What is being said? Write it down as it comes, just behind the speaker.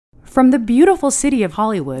From the beautiful city of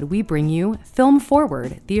Hollywood, we bring you Film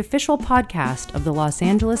Forward, the official podcast of the Los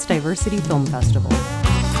Angeles Diversity Film Festival.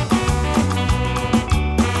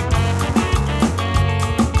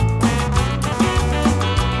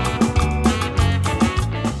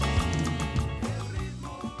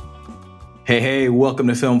 Hey, welcome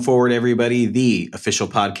to Film Forward, everybody, the official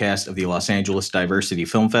podcast of the Los Angeles Diversity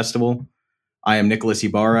Film Festival. I am Nicholas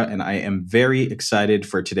Ibarra, and I am very excited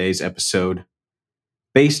for today's episode.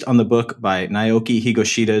 Based on the book by Naoki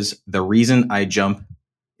Higoshida's The Reason I Jump,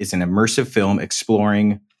 is an immersive film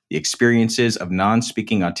exploring the experiences of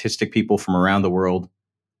non-speaking autistic people from around the world,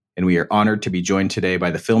 and we are honored to be joined today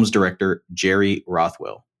by the film's director, Jerry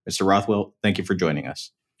Rothwell. Mr. Rothwell, thank you for joining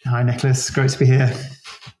us. Hi, Nicholas. Great to be here.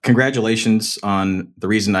 Congratulations on The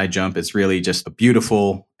Reason I Jump. It's really just a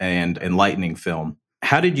beautiful and enlightening film.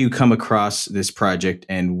 How did you come across this project,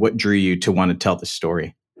 and what drew you to want to tell the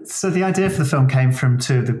story? So the idea for the film came from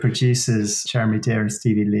two of the producers, Jeremy Deer and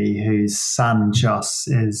Stevie Lee, whose son, Joss,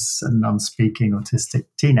 is a non-speaking autistic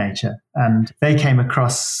teenager. And they came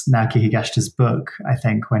across Naoki Higashida's book, I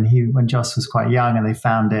think, when Joss was quite young, and they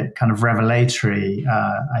found it kind of revelatory,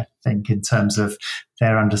 I think, in terms of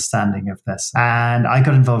their understanding of this. And I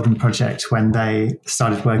got involved in the project when they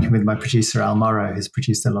started working with my producer, Al Morrow, who's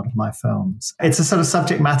produced a lot of my films. It's a sort of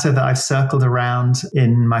subject matter that I've circled around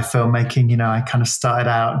in my filmmaking. You know, I kind of started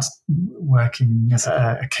out working as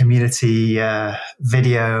a community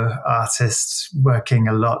video artist, working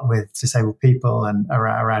a lot with disabled people and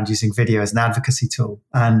around using video as an advocacy tool.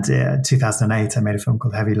 And in 2008, I made a film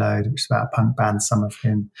called Heavy Load, which is about a punk band, some of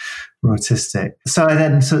whom were autistic. So I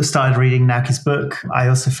then sort of started reading Naoki's book. I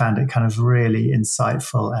also found it kind of really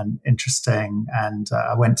insightful and interesting. And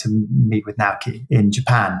I went to meet with Naoki in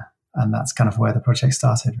Japan. And that's kind of where the project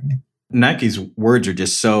started, really. Naoki's words are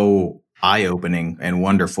just so eye-opening and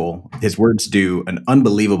wonderful. His words do an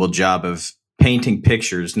unbelievable job of painting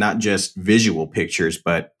pictures, not just visual pictures,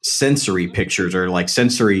 but sensory pictures or like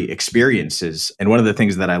sensory experiences. And one of the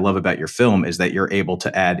things that I love about your film is that you're able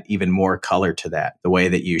to add even more color to that. The way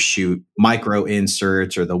that you shoot micro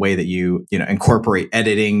inserts or the way that you incorporate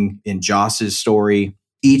editing in Joss's story.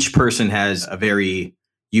 Each person has a very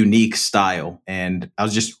unique style. And I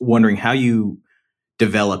was just wondering how you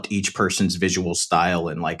developed each person's visual style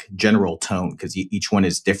and like general tone, because each one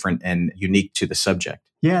is different and unique to the subject.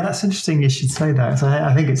 Yeah, that's interesting you should say that. So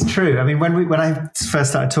I think it's true. I mean, when I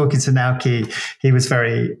first started talking to Naoki, he was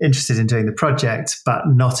very interested in doing the project, but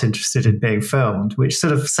not interested in being filmed, which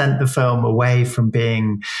sort of sent the film away from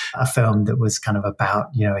being a film that was kind of about,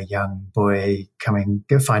 a young boy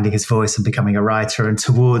finding his voice and becoming a writer, and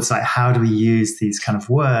towards like, how do we use these kind of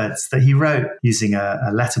words that he wrote using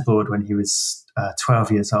a letterboard when he was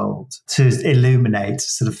 12 years old to illuminate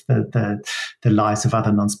sort of the lives of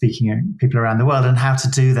other non-speaking people around the world, and how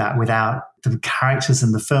to do that without the characters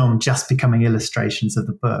in the film just becoming illustrations of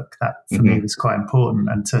the book. That for me was quite important,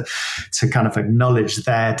 and to kind of acknowledge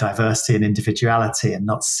their diversity and individuality and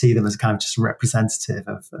not see them as kind of just representative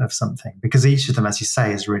of something, because each of them, as you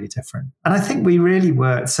say, is really different. And I think we really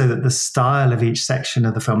worked so that the style of each section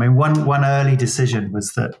of the film, I mean, one early decision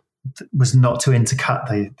was not to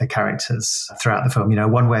intercut the characters throughout the film.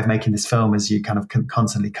 One way of making this film is you kind of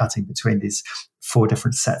constantly cutting between these 4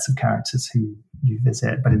 different sets of characters who you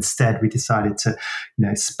visit. But instead, we decided to,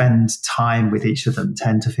 spend time with each of them,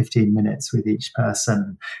 10 to 15 minutes with each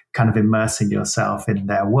person, kind of immersing yourself in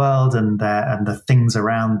their world and the things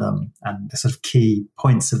around them and the sort of key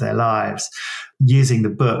points of their lives, using the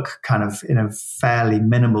book kind of in a fairly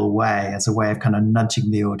minimal way as a way of kind of nudging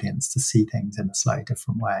the audience to see things in a slightly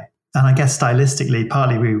different way. And I guess stylistically,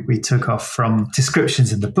 partly we took off from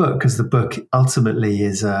descriptions in the book, because the book ultimately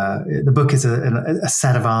is a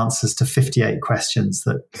set of answers to 58 questions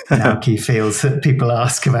that Naoki feels that people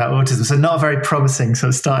ask about autism. So not a very promising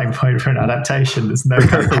sort of starting point for an adaptation. There's no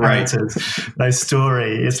characters, no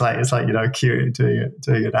story. It's like doing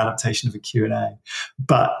an adaptation of a Q&A.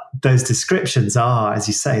 But those descriptions are, as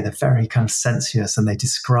you say, they're very kind of sensuous, and they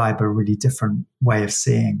describe a really different way of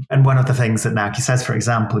seeing. And one of the things that Naoki says, for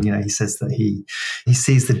example, he says that he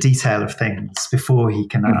sees the detail of things before he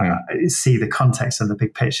can see the context and the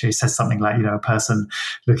big picture. He says something like, a person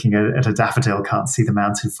looking at a daffodil can't see the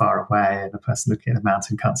mountain far away, and a person looking at a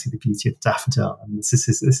mountain can't see the beauty of the daffodil. And this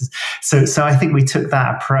is so I think we took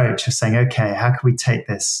that approach of saying, okay, how can we take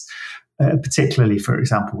this? Particularly, for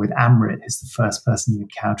example, with Amrit, who's the first person you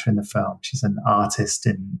encounter in the film. She's an artist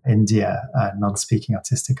in India, a non-speaking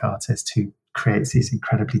autistic artist who creates these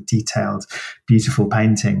incredibly detailed, beautiful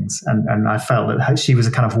paintings. And I felt that she was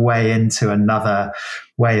a kind of way into another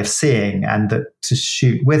way of seeing, and that to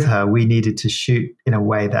shoot with her, we needed to shoot in a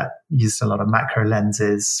way that used a lot of macro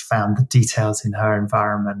lenses, found the details in her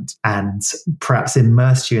environment, and perhaps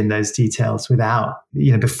immersed you in those details without,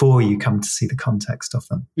 before you come to see the context of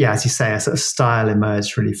them. Yeah, as you say, a sort of style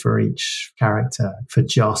emerged really for each character. For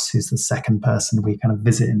Joss, who's the second person we kind of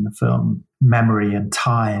visit in the film, memory and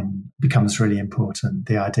time becomes really important.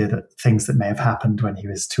 The idea that things that may have happened when he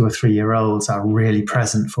was 2 or 3 years old are really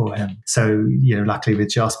present for him. So, luckily with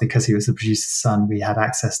Joss, because he was the producer's son, we had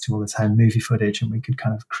access to all his home movie footage, and we could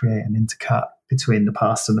kind of create an intercut between the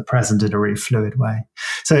past and the present in a really fluid way.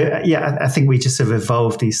 So, I think we just sort of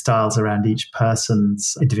evolved these styles around each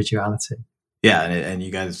person's individuality. Yeah, and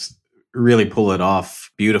you guys really pull it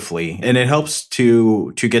off beautifully. And it helps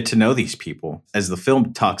to get to know these people. As the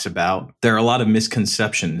film talks about, there are a lot of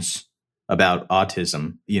misconceptions about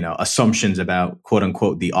autism, assumptions about quote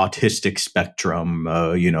unquote the autistic spectrum.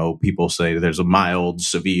 People say there's a mild,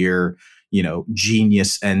 severe,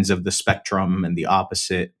 genius ends of the spectrum and the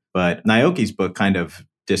opposite. But Naoki's book kind of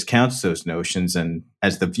discounts those notions. And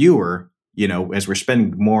as the viewer, as we're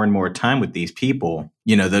spending more and more time with these people,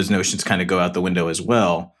 those notions kind of go out the window as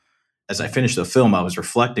well. As I finished the film, I was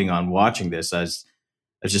reflecting on watching this. I was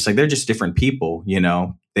just like, they're just different people,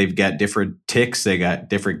 They've got different tics, they got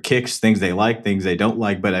different kicks, things they like, things they don't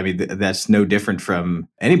like. But I mean, that's no different from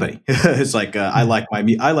anybody. It's like I like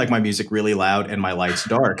my music really loud and my lights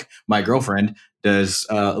dark. My girlfriend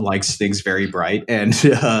likes things very bright and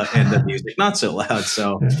the music not so loud.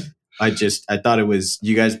 So I thought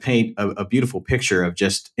you guys paint a beautiful picture of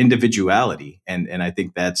just individuality, and I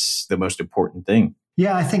think that's the most important thing.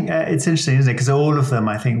 Yeah, I think it's interesting, isn't it? Because all of them,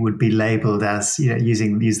 I think, would be labeled as,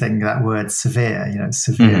 using that word severe,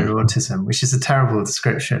 severe autism, which is a terrible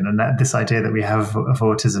description. And this idea that we have of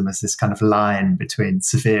autism as this kind of line between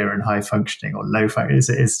severe and high functioning or low functioning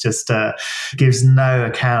is just gives no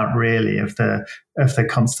account really of the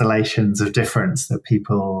constellations of difference that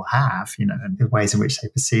people have, and the ways in which they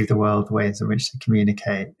perceive the world, the ways in which they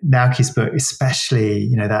communicate. Naoki's book, especially,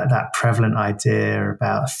 that prevalent idea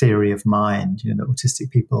about theory of mind, that autistic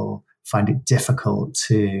people find it difficult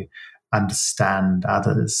to understand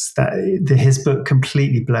others. His book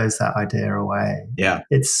completely blows that idea away. Yeah.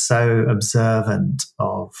 It's so observant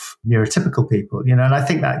of neurotypical people, and I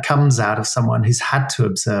think that comes out of someone who's had to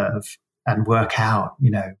observe and work out,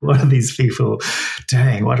 what are these people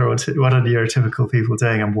doing? What are neurotypical people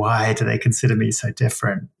doing? And why do they consider me so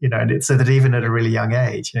different? And it's so that even at a really young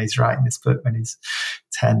age, he's writing this book when he's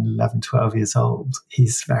 10, 11, 12 years old.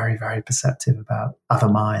 He's very, very perceptive about other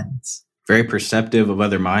minds. Very perceptive of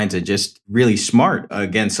other minds and just really smart.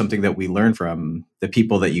 Again, something that we learn from the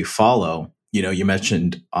people that you follow. You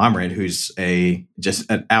mentioned Amrit, who's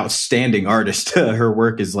just an outstanding artist. Her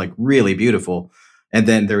work is like really beautiful. And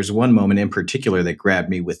then there was one moment in particular that grabbed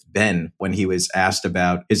me with Ben when he was asked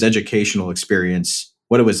about his educational experience,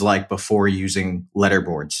 what it was like before using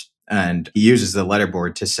letterboards. And he uses the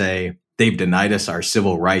letterboard to say, they've denied us our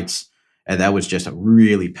civil rights. And that was just a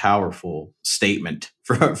really powerful statement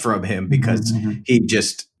from him, because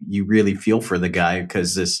you really feel for the guy,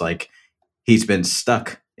 because he's been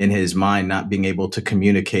stuck in his mind, not being able to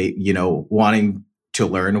communicate, wanting to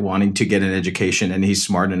learn, wanting to get an education, and he's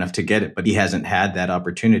smart enough to get it, but he hasn't had that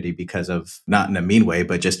opportunity because of, not in a mean way,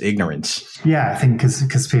 but just ignorance. Yeah, I think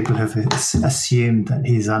because people have assumed that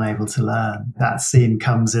he's unable to learn. That scene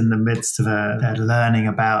comes in the midst of they're learning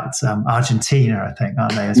about Argentina, I think,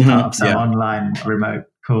 aren't they, as part of some online remote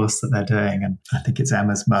course that they're doing. And I think it's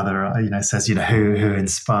Emma's mother, says, who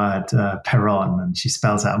inspired Peron, and she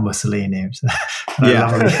spells out Mussolini, which is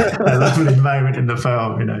a lovely moment in the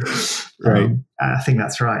film, Right. I think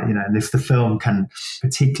that's right, and if the film can,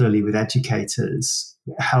 particularly with educators,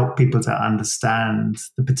 help people to understand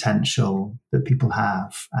the potential that people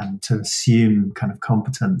have and to assume kind of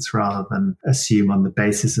competence rather than assume on the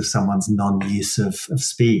basis of someone's non-use of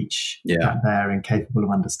speech that they're incapable of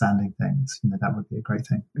understanding things, that would be a great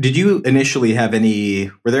thing. Did you initially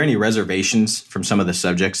were there any reservations from some of the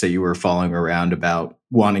subjects that you were following around about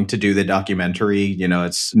wanting to do the documentary?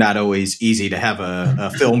 It's not always easy to have a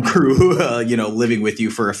film crew, living with you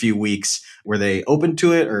for a few weeks. Were they open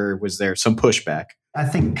to it, or was there some pushback? I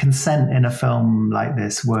think consent in a film like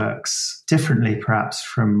this works differently perhaps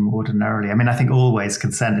from ordinarily. I mean, I think always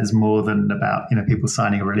consent is more than about, people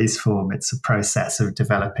signing a release form. It's a process of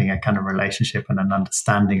developing a kind of relationship and an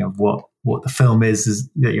understanding of what the film is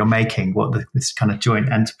that you're making, what this kind of joint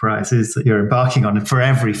enterprise is that you're embarking on. And for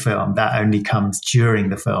every film, that only comes during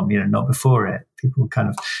the film, not before it. People kind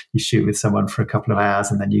of, you shoot with someone for a couple of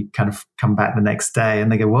hours and then you kind of come back the next day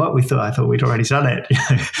and they go, what? I thought we'd already done it.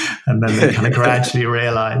 And then they kind of gradually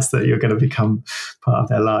realize that you're going to become part of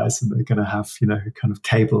their lives and they're going to have, kind of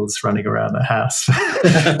cables running around the house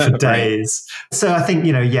for days. Right. So I think,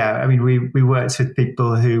 we worked with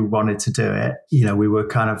people who wanted to do it. We were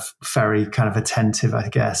kind of very kind of attentive, I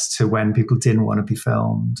guess, to when people didn't want to be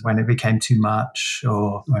filmed, when it became too much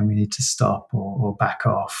or when we need to stop or back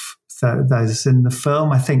off. So those in the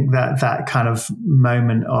film, I think that kind of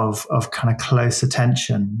moment of kind of close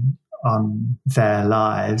attention on their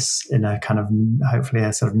lives in a kind of hopefully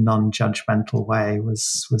a sort of non-judgmental way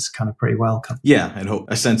was kind of pretty welcome. Yeah, and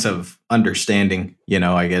a sense of understanding,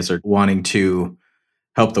 I guess, or wanting to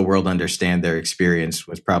help the world understand their experience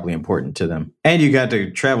was probably important to them. And you got to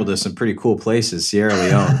travel to some pretty cool places, Sierra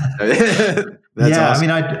Leone. That's awesome.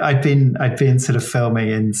 I mean, I'd been sort of filming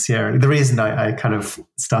in Sierra. The reason I kind of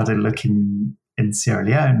started looking in Sierra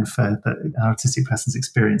Leone for the artistic person's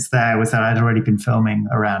experience there was that I'd already been filming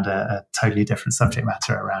around a totally different subject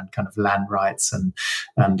matter around kind of land rights and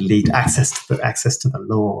lead access to the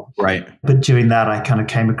law. Right. But during that, I kind of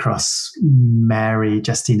came across Mary,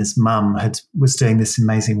 Justina's mum, was doing this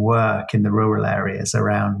amazing work in the rural areas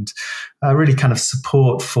around really kind of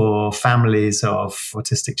support for families of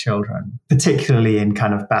autistic children, particularly in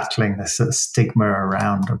kind of battling the sort of stigma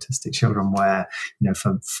around autistic children where,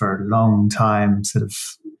 for a long time, sort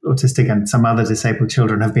of autistic and some other disabled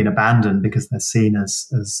children have been abandoned because they're seen as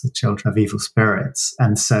the children of evil spirits.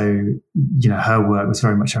 And so, her work was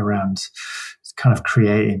very much around kind of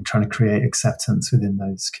trying to create acceptance within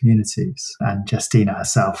those communities. And Justina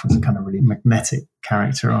herself was a kind of really magnetic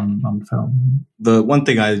character on film. The one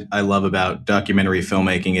thing I love about documentary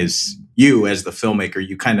filmmaking is you as the filmmaker,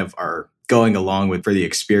 you kind of are going along for the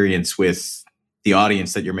experience with the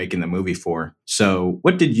audience that you're making the movie for. So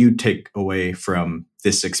what did you take away from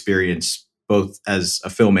this experience, both as a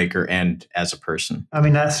filmmaker and as a person? I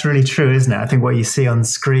mean, that's really true, isn't it? I think what you see on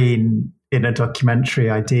screen in a documentary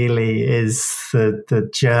ideally is the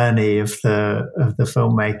journey of the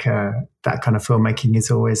filmmaker. That kind of filmmaking is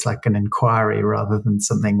always like an inquiry rather than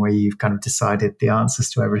something where you've kind of decided the answers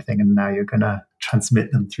to everything and now you're going to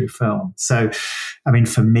transmit them through film. So, I mean,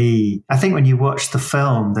 for me, I think when you watch the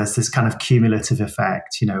film, there's this kind of cumulative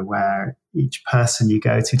effect, where each person you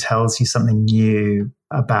go to tells you something new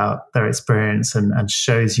about their experience and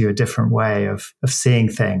shows you a different way of seeing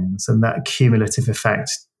things. And that cumulative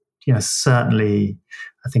effect, certainly,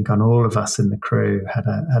 I think on all of us in the crew had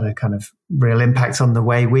a kind of real impact on the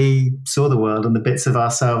way we saw the world and the bits of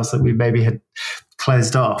ourselves that we maybe had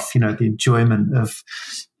closed off, the enjoyment of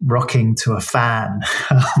rocking to a fan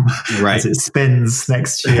right. as it spins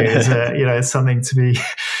next to you is something to be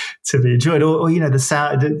enjoyed. Or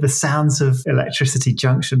the sounds of electricity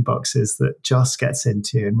junction boxes that Joss gets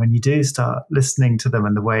into. And when you do start listening to them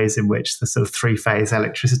and the ways in which the sort of three-phase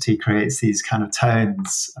electricity creates these kind of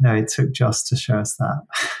tones, it took Joss to show us that.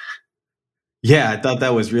 Yeah, I thought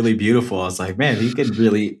that was really beautiful. I was like, man, he could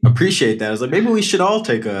really appreciate that. I was like, maybe we should all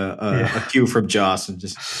take a cue from Joss and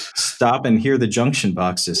just stop and hear the junction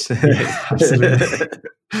boxes. Yeah, absolutely.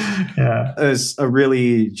 Yeah. It was a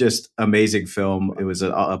really just amazing film. It was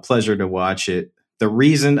a pleasure to watch it. The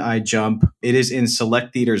Reason I Jump, it is in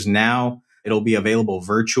select theaters now. It'll be available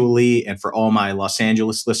virtually. And for all my Los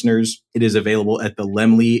Angeles listeners, it is available at the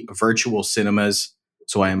Laemmle Virtual Cinemas.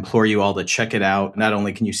 So I implore you all to check it out. Not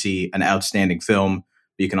only can you see an outstanding film,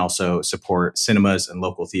 but you can also support cinemas and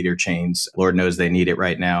local theater chains. Lord knows they need it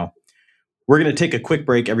right now. We're going to take a quick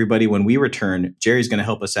break, everybody. When we return, Jerry's going to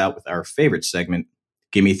help us out with our favorite segment,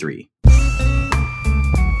 Gimme 3.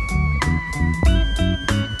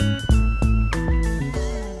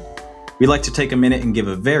 We'd like to take a minute and give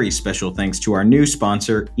a very special thanks to our new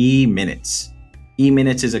sponsor, E-Minutes.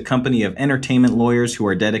 E-Minutes is a company of entertainment lawyers who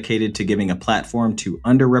are dedicated to giving a platform to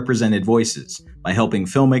underrepresented voices by helping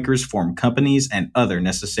filmmakers form companies and other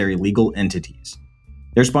necessary legal entities.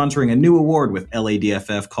 They're sponsoring a new award with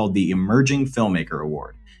LADFF called the Emerging Filmmaker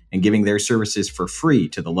Award and giving their services for free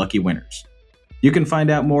to the lucky winners. You can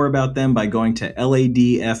find out more about them by going to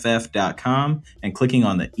ladff.com and clicking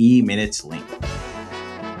on the E-Minutes link.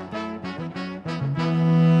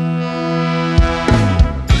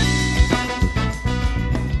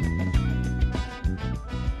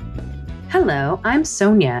 Hello, I'm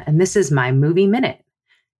Sonia, and this is my Movie Minute.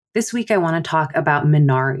 This week I want to talk about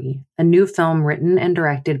Minari, a new film written and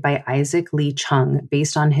directed by Isaac Lee Chung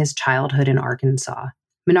based on his childhood in Arkansas.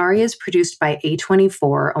 Minari is produced by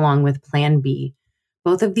A24 along with Plan B.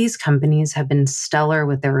 Both of these companies have been stellar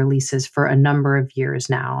with their releases for a number of years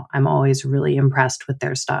now. I'm always really impressed with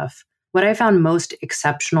their stuff. What I found most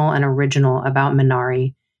exceptional and original about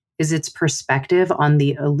Minari is its perspective on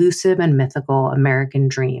the elusive and mythical American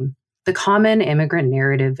dream. The common immigrant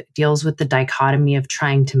narrative deals with the dichotomy of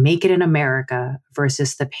trying to make it in America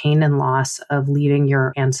versus the pain and loss of leaving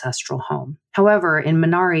your ancestral home. However, in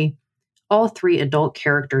Minari, all three adult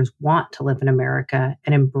characters want to live in America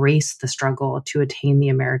and embrace the struggle to attain the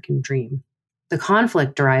American dream. The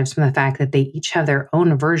conflict derives from the fact that they each have their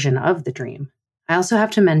own version of the dream. I also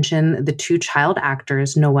have to mention the two child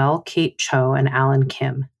actors, Noelle Kate Cho and Alan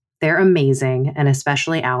Kim. They're amazing, and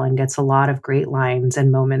especially Alan gets a lot of great lines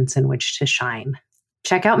and moments in which to shine.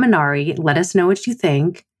 Check out Minari. Let us know what you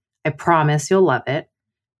think. I promise you'll love it.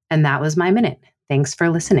 And that was my minute. Thanks for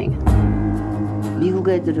listening. 미국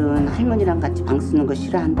애들은 할머니랑 같이 방 쓰는 거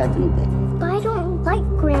싫어한다던데. I don't like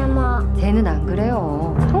Grandma. 걔는 안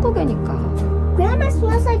그래요. 한국 애니까. Grandma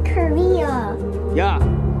smells like Korea. 야,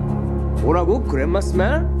 뭐라고? Grandma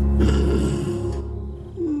smell?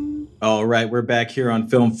 All right, we're back here on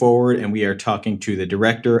Film Forward, and we are talking to the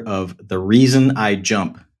director of The Reason I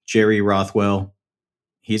Jump, Jerry Rothwell.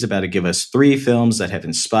 He's about to give us 3 films that have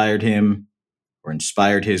inspired him or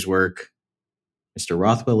inspired his work. Mr.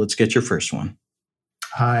 Rothwell, let's get your first one.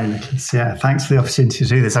 Hi, Nicholas. Yeah, thanks for the opportunity to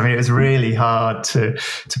do this. I mean, it was really hard to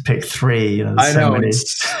pick 3. You know, I know,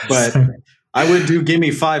 but I would do Give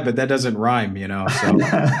Me 5, but that doesn't rhyme, you know. So.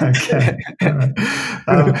 Okay.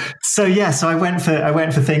 So I went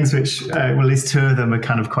for things which, well, at least 2 of them are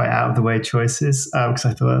kind of quite out of the way choices because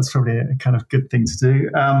I thought that's probably a kind of good thing to do.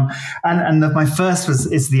 My first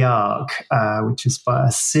is The Ark, which is by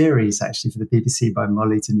a series actually for the BBC by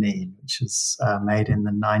Molly Dineen, which was made in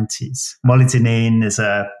the 90s. Molly Dineen is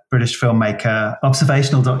a British filmmaker,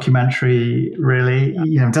 observational documentary, really,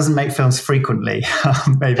 doesn't make films frequently,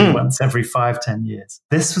 maybe once every 5-10 years.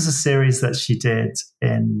 This was a series that she did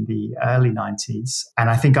in the early 90s. And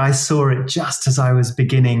I think I saw it just as I was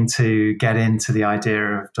beginning to get into the idea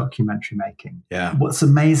of documentary making. Yeah. What's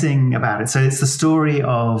amazing about it, so it's the story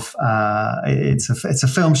of, it's a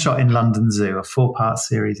film shot in London Zoo, a 4-part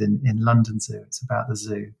series in London Zoo. It's about the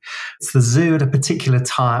zoo. It's the zoo at a particular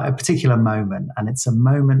time, a particular moment. And it's a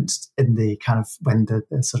moment in the kind of when the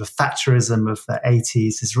sort of Thatcherism of the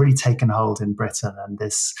 80s has really taken hold in Britain, and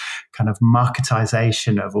this kind of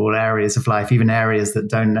marketization of all areas of life, even areas that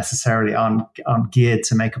don't necessarily aren't geared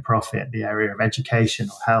to make a profit, the area of education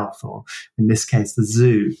or health, or in this case, the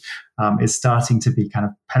zoo, is starting to be kind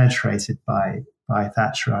of penetrated by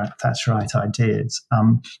Thatcherite ideas.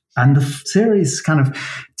 And the series kind of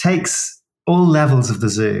takes all levels of the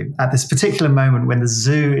zoo at this particular moment when the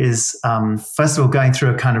zoo is, first of all, going through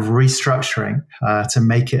a kind of restructuring to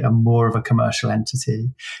make it more of a commercial entity.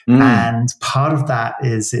 And part of that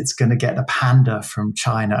is it's going to get a panda from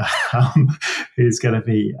China who's going to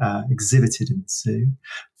be exhibited in the zoo.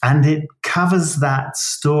 And it covers that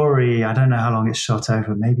story. I don't know how long it's shot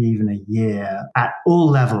over, maybe even a year, at all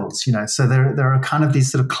levels, So there are kind of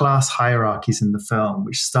these sort of class hierarchies in the film,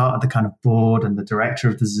 which start at the kind of board and the director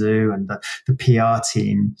of the zoo and the PR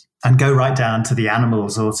team, and go right down to the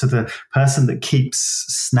animals or to the person that keeps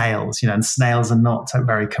snails, and snails are not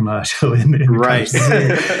very commercial in right.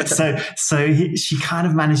 She kind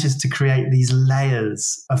of manages to create these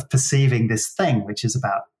layers of perceiving this thing, which is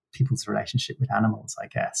about people's relationship with animals, I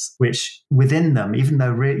guess, which within them, even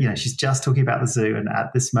though she's just talking about the zoo and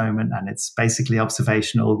at this moment, and it's basically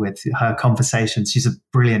observational with her conversations. She's a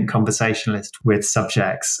brilliant conversationalist with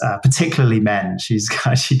subjects, particularly men. She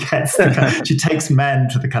takes men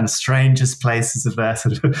to the kind of strangest places of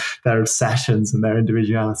their obsessions and their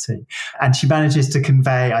individuality, and she manages to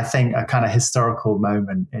convey, I think, a kind of historical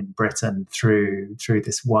moment in Britain through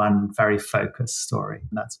this one very focused story,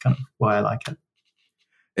 and that's kind of why I like it.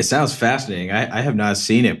 It sounds fascinating. I have not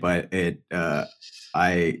seen it, but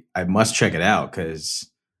I must check it out because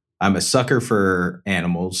I'm a sucker for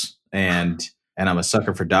animals and I'm a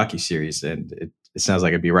sucker for docuseries, and it sounds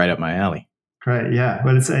like it'd be right up my alley. Great, yeah.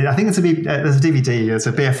 Well, I think there's a DVD. It's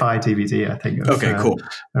a BFI DVD, I think. Cool.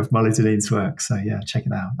 Of Molly Dineen's work. So yeah, check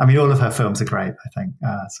it out. I mean, all of her films are great, I think.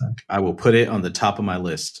 So I will put it on the top of my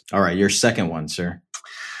list. All right, your second one, sir.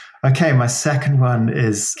 Okay, my second one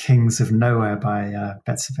is Kings of Nowhere by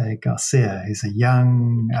Betsabe Garcia, who's a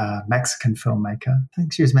young Mexican filmmaker. I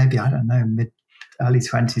think she was maybe, early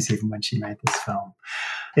 20s even when she made this film.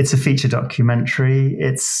 It's a feature documentary.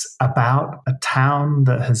 It's about a town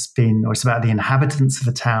that it's about the inhabitants of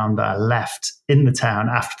a town that are left in the town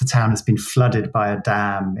after the town has been flooded by a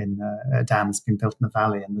dam a dam has been built in the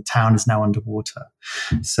valley, and the town is now underwater.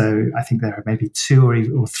 So I think there are maybe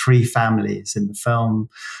 2 or 3 families in the film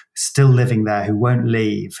still living there who won't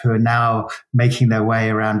leave, who are now making their way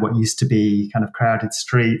around what used to be kind of crowded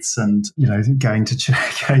streets, and going to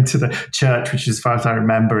the church, which as far as I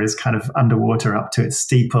remember is kind of underwater up to its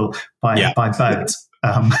steeple by boat.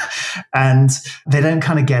 And they don't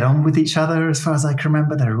kind of get on with each other as far as I can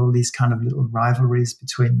remember. There are all these kind of little rivalries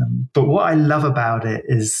between them. But what I love about it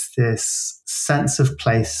is this sense of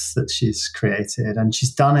place that she's created, and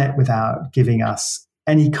she's done it without giving us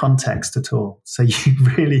any context at all. So you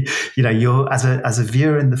really, you're as a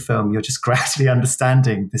viewer in the film, you're just gradually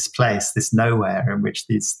understanding this place, this nowhere, in which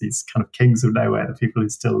these kind of kings of nowhere, the people who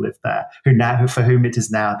still live there, for whom it is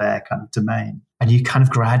now their kind of domain. And you kind of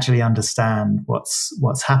gradually understand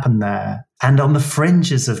what's happened there. And on the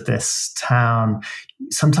fringes of this town,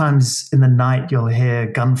 sometimes in the night you'll hear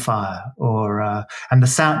gunfire, and the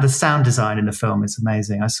sound design in the film is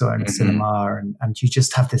amazing. I saw it in the cinema, and you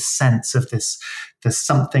just have this sense of there's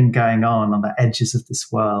something going on the edges of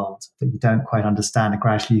this world that you don't quite understand. And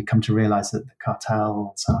gradually you come to realize that the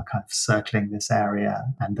cartels are kind of circling this area,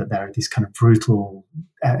 and that there are these kind of brutal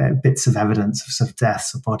bits of evidence of sort of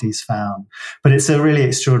deaths or bodies found. But it's a really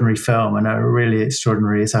extraordinary film, and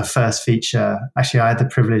it's our first feature. Actually, I had the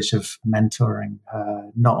privilege of mentoring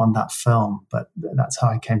her, not on that film, but that's how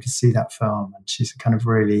I came to see that film. And she's a kind of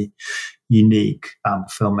really unique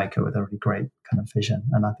filmmaker with a really great kind of vision.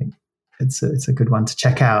 And I think it's a good one to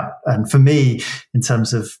check out. And for me, in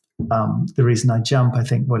terms of the reason I jump, I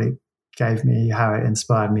think what it gave me, how it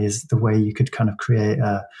inspired me, is the way you could kind of create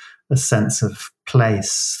a sense of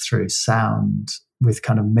place through sound with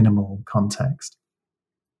kind of minimal context.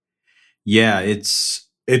 Yeah, it's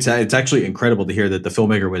actually incredible to hear that the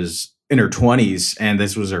filmmaker was in her 20s and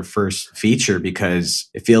this was her first feature, because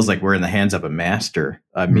it feels like we're in the hands of a master.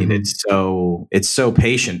 I mean, it's so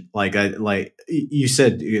patient. Like you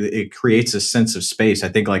said, it creates a sense of space. I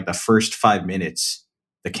think like the first 5 minutes,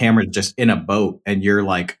 the camera's just in a boat and you're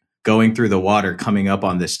like going through the water, coming up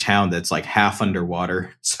on this town that's like half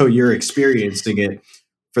underwater. So you're experiencing it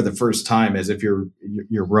for the first time as if you're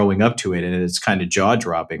rowing up to it, and it's kind of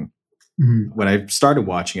jaw-dropping. When I started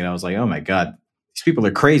watching it, I was like, oh my God, these people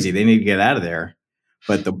are crazy. They need to get out of there.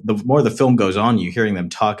 But the more the film goes on, you're hearing them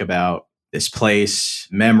talk about this place,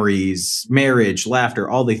 memories, marriage, laughter,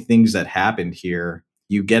 all the things that happened here.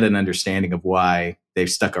 You get an understanding of why they've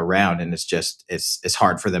stuck around, and it's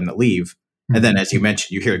hard for them to leave. And then, as you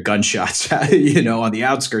mentioned, you hear gunshots, on the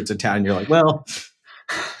outskirts of town. You're like, well,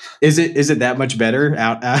 is it that much better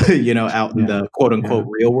out in the quote unquote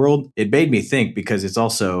real world? It made me think, because it's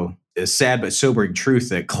also a sad but sobering truth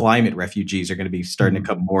that climate refugees are going to be starting to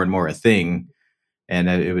become more and more a thing. And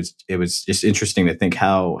it was just interesting to think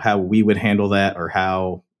how we would handle that, or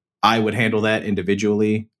how I would handle that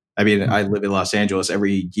individually. I mean, I live in Los Angeles.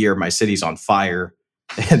 Every year my city's on fire.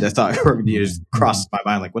 And the thought just crossed my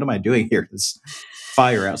mind, like, what am I doing here? This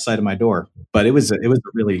fire outside of my door. But it was a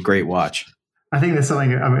really great watch. I think there's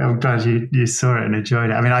something. I'm glad you saw it and enjoyed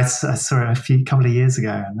it. I mean, I saw it a couple of years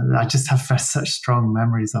ago, and I just have such strong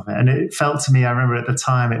memories of it. And it felt to me, I remember at the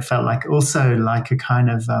time, it felt like a kind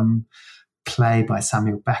of play by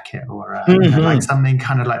Samuel Beckett, or like something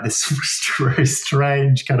kind of like this very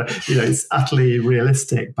strange kind of. It's utterly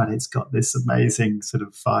realistic, but it's got this amazing sort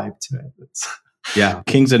of vibe to it. Yeah,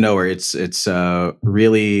 Kings of Nowhere. It's a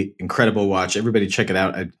really incredible watch. Everybody check it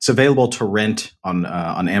out. It's available to rent on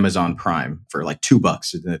Amazon Prime for like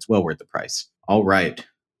 $2, and it's well worth the price. All right,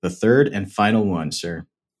 the third and final one, sir.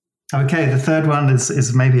 Okay, the third one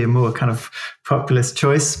is maybe a more kind of populist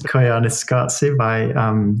choice, Koyaanisqatsi by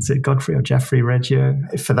is it Godfrey or Jeffrey Reggio?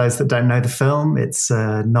 For those that don't know the film, it's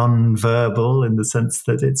non-verbal in the sense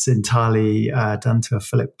that it's entirely done to a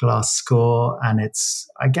Philip Glass score, and it's,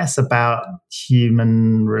 I guess, about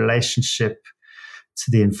human relationship to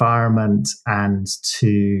the environment, and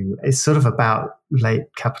it's sort of about late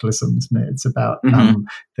capitalism, isn't it? It's about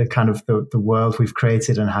the kind of the world we've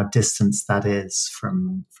created and how distant that is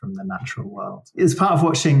from the natural world. As part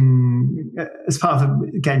of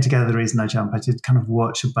getting together The Reason I Jump, I did kind of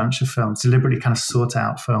watch a bunch of films, deliberately kind of sought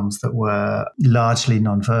out films that were largely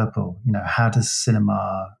nonverbal. How does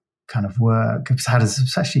cinema kind of work? How does,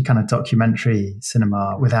 especially kind of documentary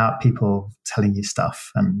cinema, without people telling you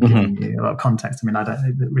stuff and giving you a lot of context? I mean,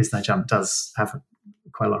 The Reason I Jump does have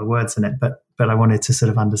quite a lot of words in it, but I wanted to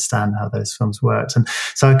sort of understand how those films worked. And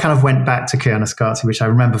so I kind of went back to Koyaanisqatsi, which I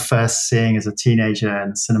remember first seeing as a teenager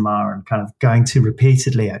in cinema and kind of going to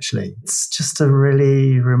repeatedly, actually. It's just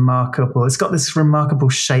it's got this remarkable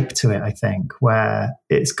shape to it, I think, where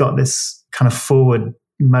it's got this kind of forward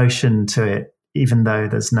motion to it, even though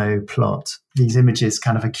there's no plot. These images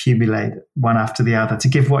kind of accumulate one after the other to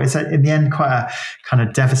give what is, in the end, quite a kind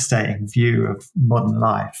of devastating view of modern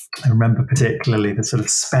life. I remember particularly the sort of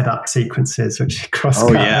sped up sequences which cross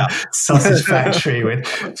a sausage factory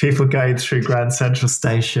with people going through Grand Central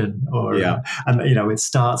Station, and it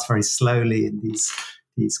starts very slowly in these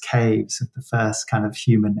caves of the first kind of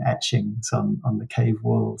human etchings on the cave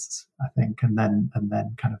walls, I think, and then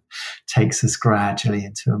kind of takes us gradually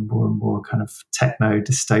into a more and more kind of techno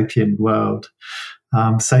dystopian world.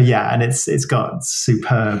 And it's got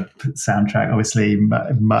superb soundtrack, obviously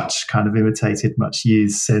much kind of imitated, much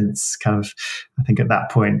used since kind of, I think at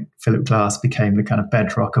that point, Philip Glass became the kind of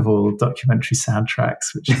bedrock of all documentary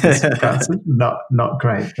soundtracks, which is not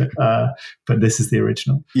great, but this is the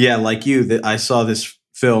original. Yeah, like you, I saw this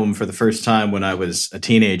film for the first time when I was a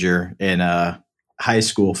teenager in a high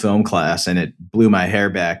school film class, and it blew my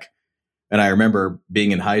hair back. And I remember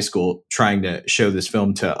being in high school trying to show this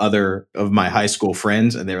film to other of my high school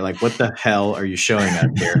friends, and they were like, "What the hell are you showing us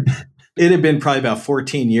here?" It had been probably about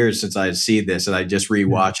 14 years since I had seen this, and I just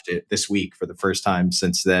rewatched it this week for the first time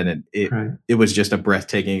since then, and it was just a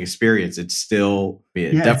breathtaking experience. It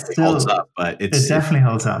definitely holds up, but it definitely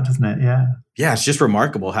holds up, doesn't it? Yeah, it's just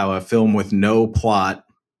remarkable how a film with no plot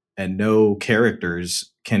and no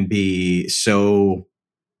characters can be so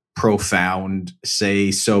profound,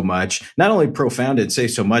 say so much. Not only profound and say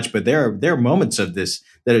so much, but there are moments of this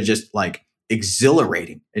that are just like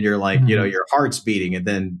exhilarating, and you're like, your heart's beating, and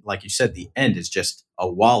then, like you said, the end is just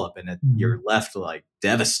a wallop, and you're left like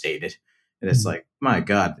devastated. And it's like, my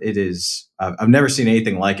God, it is. I've never seen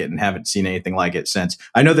anything like it, and haven't seen anything like it since.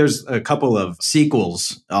 I know there's a couple of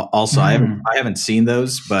sequels. Also, I haven't seen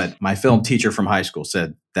those, but my film teacher from high school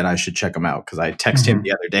said that I should check them out, because I texted him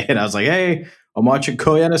the other day, and I was like, "Hey, I'm watching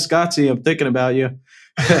Koyaanisqatsi. I'm thinking about you."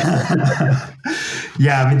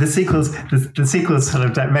 Yeah, I mean the sequels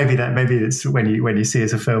sort of maybe it's when you see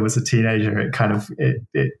as a film as a teenager, it kind of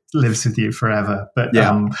it lives with you forever. But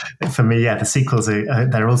for me, the sequels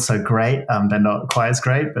they're also great. They're not quite as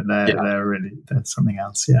great, but they're something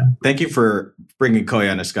else. Yeah. Thank you for bringing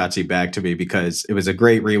Koyaanisqatsi back to me, because it was a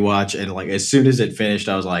great rewatch, and like as soon as it finished,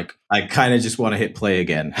 I was like, I kind of just want to hit play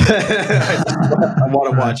again. I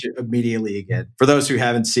want to watch it immediately again. For those who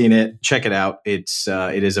haven't seen it, check it out. It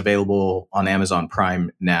is available on Amazon Prime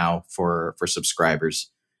now for subscribers.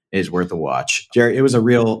 It is worth a watch. Jerry, it was a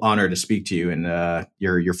real honor to speak to you, and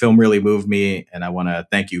your film really moved me, and I want to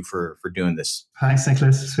thank you for doing this. Thanks,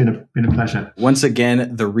 Nicholas. It's been a pleasure. Once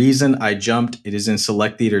again, The Reason I Jumped, it is in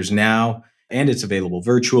select theaters now, and it's available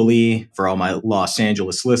virtually. For all my Los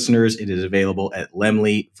Angeles listeners, it is available at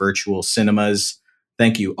Laemmle Virtual Cinemas.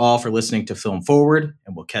 Thank you all for listening to Film Forward,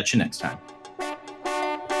 and we'll catch you next time.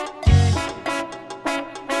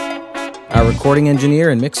 Our recording engineer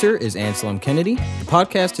and mixer is Anselm Kennedy. The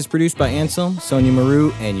podcast is produced by Anselm, Sonia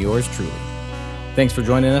Maru, and yours truly. Thanks for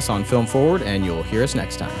joining us on Film Forward, and you'll hear us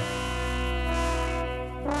next time.